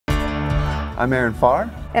I'm Aaron Farr.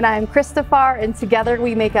 And I'm Krista Farr, and together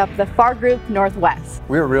we make up the Farr Group Northwest.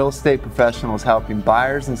 We're real estate professionals helping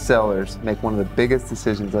buyers and sellers make one of the biggest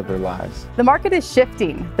decisions of their lives. The market is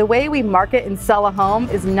shifting. The way we market and sell a home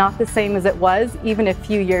is not the same as it was even a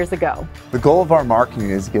few years ago. The goal of our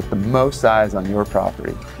marketing is to get the most eyes on your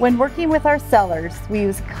property. When working with our sellers, we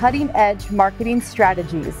use cutting-edge marketing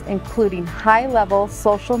strategies, including high-level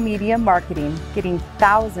social media marketing, getting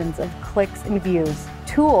thousands of clicks and views,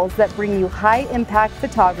 tools that bring you high-impact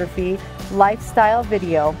photography, lifestyle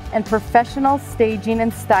video, and professional staging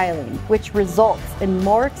and styling, which results in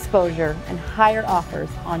more exposure and higher offers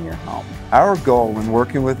on your home. Our goal when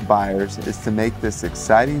working with buyers is to make this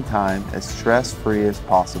exciting time as stress-free as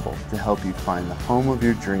possible to help you find the home of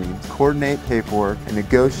your dreams, coordinate paperwork, and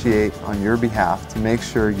negotiate on your behalf to make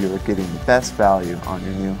sure you are getting the best value on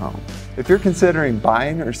your new home. If you're considering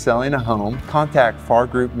buying or selling a home, contact Farr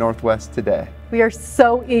Group Northwest today. We are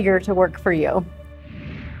so eager to work for you.